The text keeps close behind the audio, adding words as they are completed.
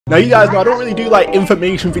Now you guys know I don't really do like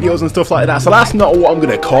information videos and stuff like that, so that's not what I'm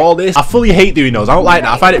gonna call this. I fully hate doing those. I don't like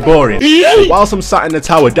that. I find it boring. Whilst I'm sat in the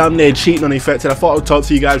tower, damn near cheating on Infected, I thought I would talk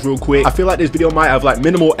to you guys real quick. I feel like this video might have like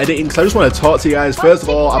minimal editing, because I just want to talk to you guys first of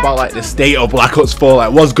all about like the state of Black Ops 4,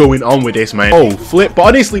 like what's going on with this, man. Oh, flip. But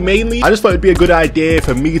honestly, mainly, I just thought it'd be a good idea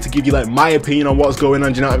for me to give you like my opinion on what's going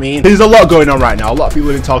on. Do you know what I mean? There's a lot going on right now. A lot of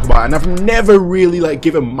people didn't talk about it, and I've never really like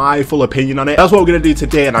given my full opinion on it. That's what we're gonna do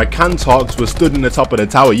today, and I can talk because we're stood in the top of the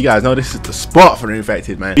tower. You guys know this is the spot for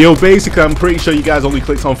Infected, man. Yo, basically, I'm pretty sure you guys only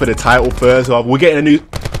clicked on for the title first. So we're getting a new...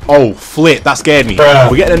 Oh, flip. That scared me.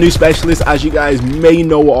 We're getting a new specialist, as you guys may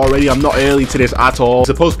know already. I'm not early to this at all. It's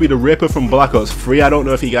supposed to be the Ripper from Black Ops 3. I don't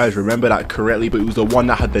know if you guys remember that correctly, but it was the one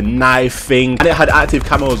that had the knife thing. And it had active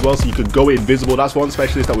camo as well, so you could go invisible. That's one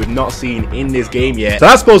specialist that we've not seen in this game yet. So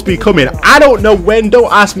that's supposed to be coming. I don't know when.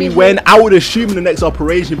 Don't ask me when. I would assume in the next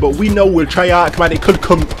operation, but we know with Treyarch, man, it could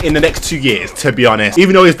come in the next 2 years, to be honest.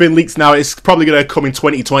 Even though it's been leaked now, it's probably going to come in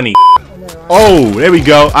 2020. Oh, there we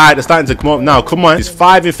go. Alright, they're starting to come up now. Come on. There's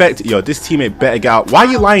 5 infected. Yo, this teammate better get out. Why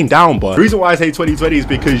are you lying down, bud? The reason why I say 2020 is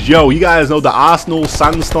because, yo, you guys know the Arsenal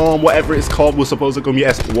Sandstorm, whatever it's called, was supposed to come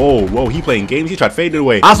yesterday. Whoa, he playing games. He tried fading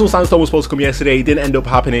away. Arsenal Sandstorm was supposed to come yesterday. It didn't end up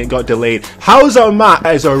happening. It got delayed. How's a map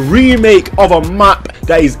that is a remake of a map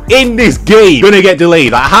that is in this game gonna get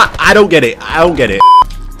delayed? Like, I don't get it. I don't get it.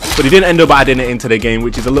 But he didn't end up adding it into the game,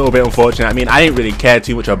 which is a little bit unfortunate. I mean, I didn't really care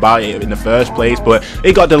too much about it in the first place, but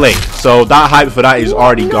it got delayed. So that hype for that is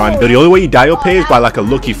already gone. But the only way you die up here is by like a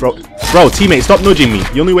lucky throw. Bro, teammate, stop nudging me.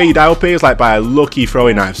 The only way you die up here is like by a lucky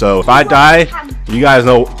throwing knife. So if I die, you guys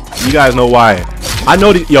know why. I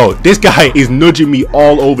know that, yo, this guy is nudging me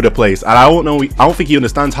all over the place, and I don't think he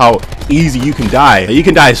understands how easy you can die. You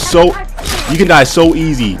can die so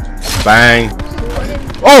easy. Bang.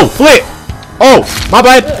 Oh, flip. Oh, my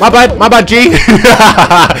bad, G.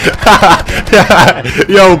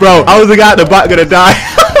 Yo, bro, I was the guy at the back gonna die.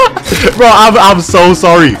 Bro, I'm so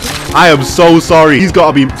sorry. I am so sorry. He's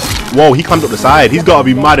gotta be... Whoa, he climbed up the side. He's gotta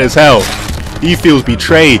be mad as hell. He feels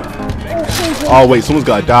betrayed. Oh, wait, someone's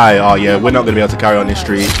gotta die. Oh, yeah, we're not gonna be able to carry on this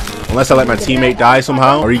street. Unless I let my teammate die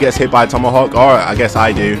somehow, or he gets hit by a tomahawk, or I guess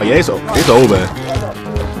I do. But yeah, it's over.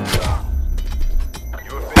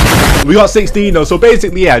 We got 16 though, so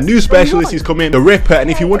basically, yeah, new specialist is coming, the Ripper, and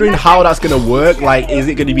if you're wondering how that's gonna work, like, is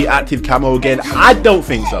it gonna be active camo again? I don't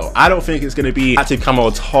think so. I don't think it's gonna be active camo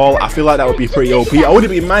at all. I feel like that would be pretty OP. I wouldn't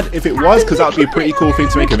be mad if it was, because that would be a pretty cool thing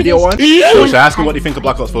to make a video on. So should I ask him what do you think of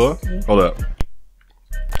Black Ops 4? Hold up.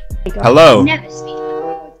 Hello.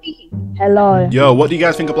 Hello. Yo, what do you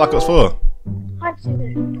guys think of Black Ops 4?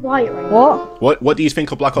 What do you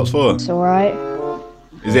think of Black Ops 4? It's alright.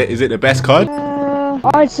 Is it the best COD?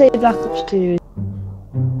 I'd say Black Ops 2.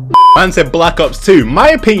 Man said Black Ops 2.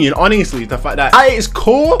 My opinion, honestly, is the fact that at its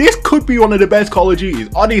core, this could be one of the best Call of Duties.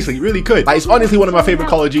 Honestly, it really could. Like, it's honestly one of my favorite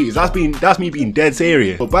Call of Duties. That's me being dead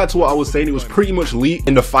serious. But back to what I was saying, it was pretty much leaked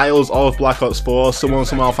in the files of Black Ops 4. Someone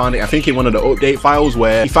somehow found it, I think in one of the update files,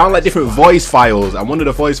 where he found like different voice files, and one of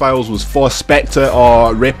the voice files was for Spectre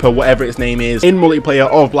or Ripper, whatever its name is, in multiplayer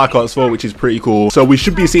of Black Ops 4, which is pretty cool. So we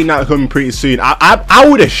should be seeing that coming pretty soon. I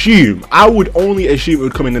would only assume it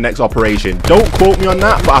would come in the next operation. Don't quote me on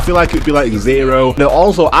that, but I feel like it'd be like 0. Now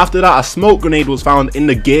also after that, a smoke grenade was found in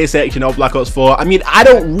the gear section of Black Ops 4. I mean, I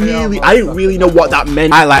didn't really know what that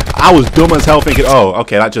meant. I was dumb as hell thinking, oh,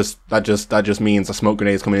 okay, that just means a smoke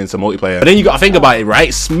grenade is coming into multiplayer. But then you gotta think about it,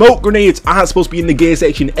 right? Smoke grenades aren't supposed to be in the gear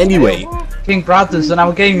section anyway. KingBraderz's in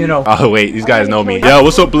our game, you know. Oh wait, these guys know me. Yo,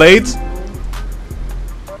 what's up, Blades?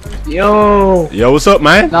 Yo, what's up,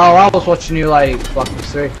 man? No, I was watching you like Black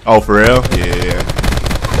Ops 3. Oh, for real?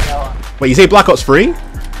 Yeah. Wait, you say Black Ops 3?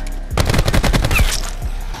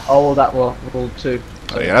 Oh, that was World 2.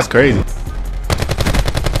 Oh yeah, that's crazy.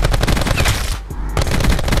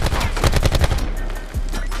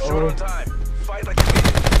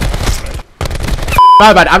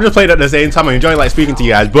 My bad, I'm just playing at the same time. I'm enjoying like speaking to you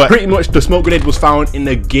guys, but pretty much the smoke grenade was found in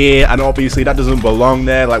the gear, and obviously that doesn't belong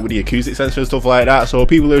there, like with the acoustic sensor and stuff like that. So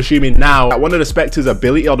people are assuming now that one of the Spectre's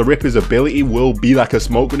ability or the Ripper's ability will be like a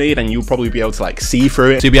smoke grenade, and you'll probably be able to like see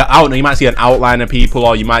through it. So you'll be out, you might see an outline of people,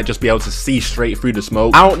 or you might just be able to see straight through the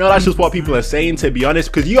smoke. I don't know, that's just what people are saying, to be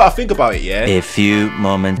honest, because you gotta think about it, yeah? A few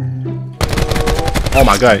moments. Oh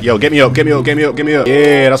my god, yo, get me up.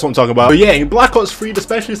 Yeah, that's what I'm talking about. But yeah, in Black Ops 3, the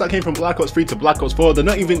specialists that came from Black Ops 3 to Black Ops 4, they've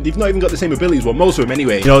not even got the same abilities. Well, most of them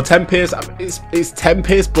anyway. You know, Tempest, it's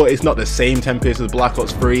Tempest, but it's not the same Tempest as Black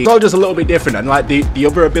Ops 3. It's all just a little bit different. And like the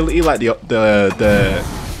other ability, like the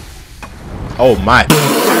Oh my.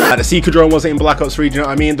 Like the Seeker drone wasn't in Black Ops 3, do you know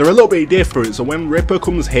what I mean? They're a little bit different. So when Ripper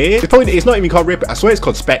comes here, it's not even called Ripper. I swear it's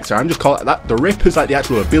called Spectre. I'm just calling it that. The Ripper's like the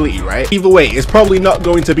actual ability, right? Either way, it's probably not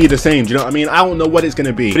going to be the same. Do you know what I mean? I don't know what it's going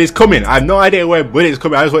to be, but it's coming. I have no idea where, but it's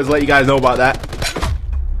coming. I just wanted to let you guys know about that.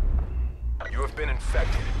 You have been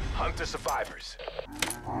infected. Hunt the survivors.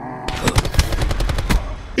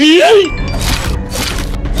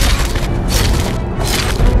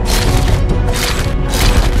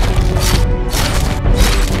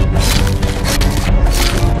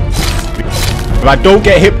 If I don't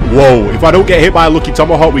get hit, whoa, if I don't get hit by a lucky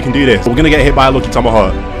tomahawk, we can do this. We're gonna get hit by a lucky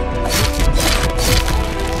tomahawk.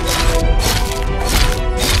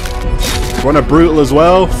 Want a brutal as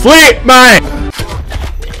well? Flip, man!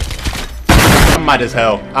 I'm mad as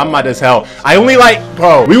hell. I'm mad as hell. I only like,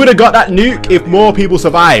 bro, we would have got that nuke if more people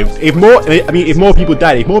survived. If more people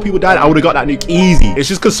died. If more people died, I would have got that nuke easy. It's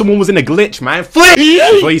just because someone was in a glitch, man. Flip!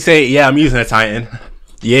 Before you say, yeah, I'm using a Titan.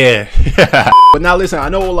 Yeah. But now listen, I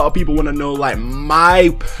know a lot of people want to know like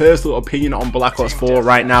my personal opinion on Black Ops 4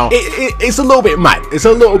 right now. It's a little bit mad. It's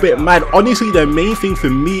a little bit mad. Honestly, the main thing for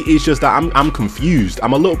me is just that I'm confused.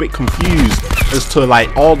 I'm a little bit confused as to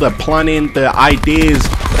like all the planning, the ideas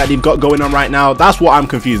that they've got going on right now. That's what I'm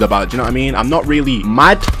confused about. Do you know what I mean? I'm not really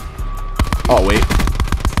mad. Oh wait.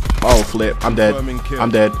 Oh flip. I'm dead.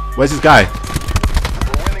 I'm dead. Where's this guy?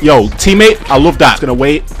 Yo, teammate. I love that. It's gonna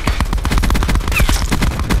wait.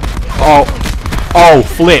 Oh,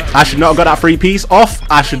 flip. I should not have got that free piece off.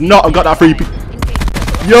 I should not have got that free piece.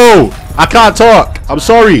 Yo, I can't talk. I'm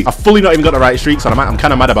sorry. I've fully not even got the right streaks on. I'm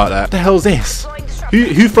kind of mad about that. What the hell is this?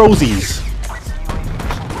 Who throws these?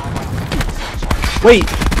 Wait.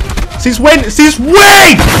 Since when? Since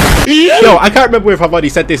when? Yo, I can't remember if I've already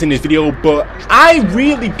said this in this video, but I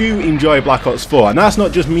really do enjoy Black Ops 4. And that's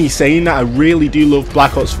not just me saying that. I really do love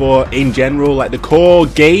Black Ops 4 in general. Like the core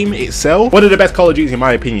game itself, one of the best Call of Duties in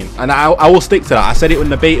my opinion. And I will stick to that. I said it when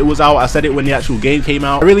the beta was out. I said it when the actual game came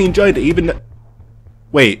out. I really enjoyed it. Even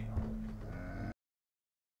wait.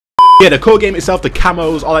 Yeah, the core game itself, the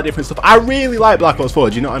camos, all that different stuff. I really like Black Ops 4,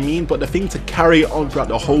 do you know what I mean? But the thing to carry it on throughout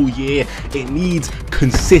the whole year, it needs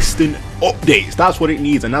consistent updates. That's what it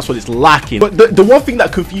needs, and that's what it's lacking. But the one thing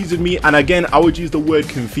that confuses me, and again, I would use the word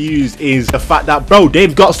confused, is the fact that, bro,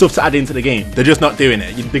 they've got stuff to add into the game. They're just not doing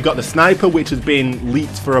it. They've got the sniper, which has been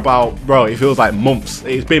leaked for about, bro, it feels like months.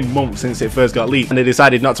 It's been months since it first got leaked, and they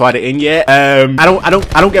decided not to add it in yet. I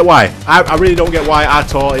don't get why. I really don't get why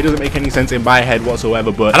at all. It doesn't make any sense in my head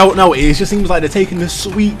whatsoever, but I don't know. It just seems like they're taking the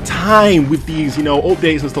sweet time with these, you know,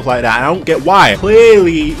 updates and stuff like that. I don't get why.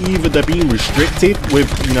 Clearly, either they're being restricted with,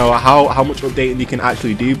 you know, how much updating you can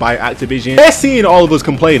actually do by Activision. They're seeing all of us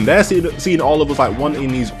complain. They're seeing all of us like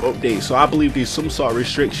wanting these updates. So I believe there's some sort of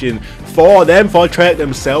restriction for them, for Treyarch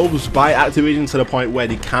themselves, by Activision, to the point where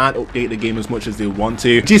they can't update the game as much as they want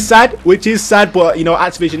to. Which is sad, but you know,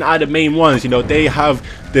 Activision are the main ones. You know, they have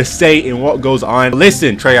the say in what goes on.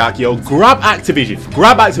 Listen, Treyarch, yo, grab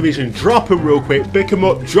Activision, drop him real quick, pick him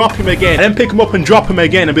up, drop him again, and then pick him up and drop him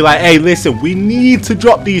again, and be like, hey, listen, we need to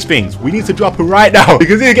drop these things. We need to drop them right now,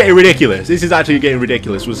 because this is getting ridiculous. This is actually getting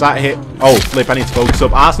ridiculous. Was that hit? Oh, flip, I need to focus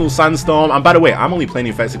up. Arsenal Sandstorm. And by the way, I'm only playing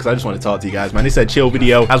Infected because I just want to talk to you guys, man. This is a chill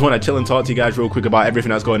video. I just want to chill and talk to you guys real quick about everything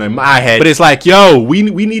that's going on in my head. But it's like, yo, we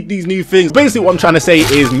need these new things. Basically, what I'm trying to say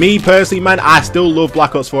is, me personally, man, I still love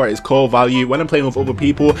Black Ops 4 at its core value. When I'm playing with other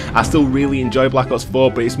people, I still really enjoy Black Ops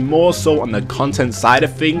 4, but it's more so on the content side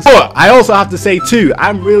of things. But I also have to say too,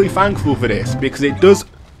 I'm really thankful for this, because it does,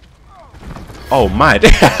 oh my,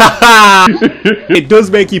 it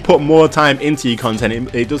does make you put more time into your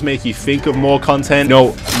content. It does make you think of more content, you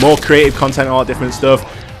know, more creative content, all different stuff,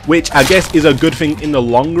 which I guess is a good thing in the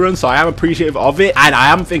long run. So I am appreciative of it, and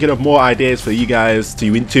I am thinking of more ideas for you guys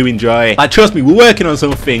to enjoy. Like, trust me, we're working on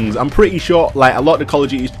some things. I'm pretty sure like a lot of the Call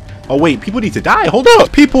of Duty. Oh wait, people need to die. Hold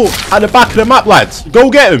up, people at the back of the map, lads, go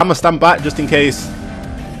get them. I'm gonna stand back just in case.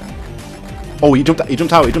 Oh, he jumped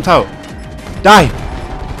out. Die.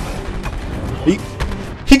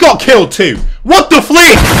 He got killed too. What the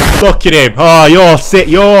flip? Look at him. Oh, you're sick.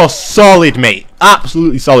 You're solid, mate.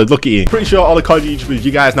 Absolutely solid. Look at you. Pretty sure all the Call of Duty YouTubers,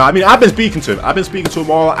 you guys know. I mean, I've been speaking to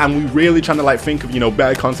them all, and we're really trying to like think of, you know,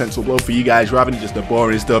 better content to upload for you guys rather than just the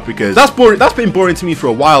boring stuff, because that's boring. That's been boring to me for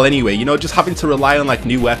a while anyway. You know, just having to rely on like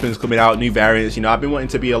new weapons coming out, new variants. You know, I've been wanting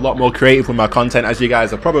to be a lot more creative with my content, as you guys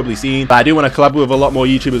have probably seen. But I do want to collab with a lot more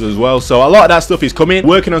YouTubers as well. So a lot of that stuff is coming.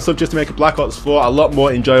 Working on stuff just to make a Black Ops 4 a lot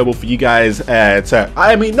more enjoyable for you guys to,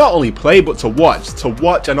 I mean, not only play but to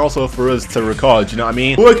watch, and also for us to record. You know what I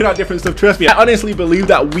mean? Working out different stuff. Trust me. Honestly, honestly believe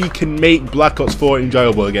that we can make Black Ops 4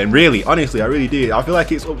 enjoyable again. Really, honestly, I really do. I feel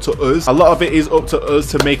like it's up to us. A lot of it is up to us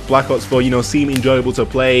to make Black Ops 4, you know, seem enjoyable to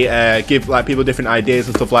play, give like people different ideas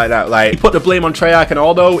and stuff like that. Like, put the blame on Treyarch, and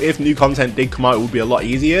although if new content did come out, it would be a lot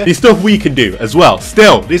easier. There's stuff we can do as well.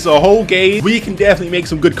 Still, this is a whole game. We can definitely make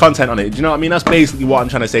some good content on it. Do you know what I mean? That's basically what I'm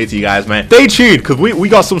trying to say to you guys, man. Stay tuned, because we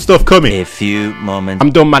got some stuff coming. A few moments.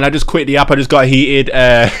 I'm done, man. I just quit the app. I just got heated.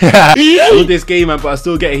 I love this game, man, but I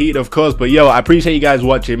still get heated, of course. But yo, I appreciate you guys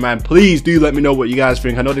watching, man. Please do let me know what you guys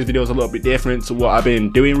think. I know this video is a little bit different to what I've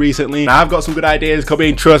been doing recently. Now, I've got some good ideas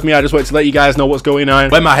coming. Trust me, I just wanted to let you guys know what's going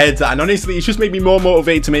on, where my head's at. And honestly, it's just made me more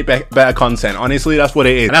motivated to make better content. Honestly, that's what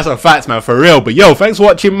it is. And that's a fact, man, for real. But yo, thanks for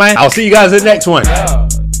watching, man. I'll see you guys in the next one.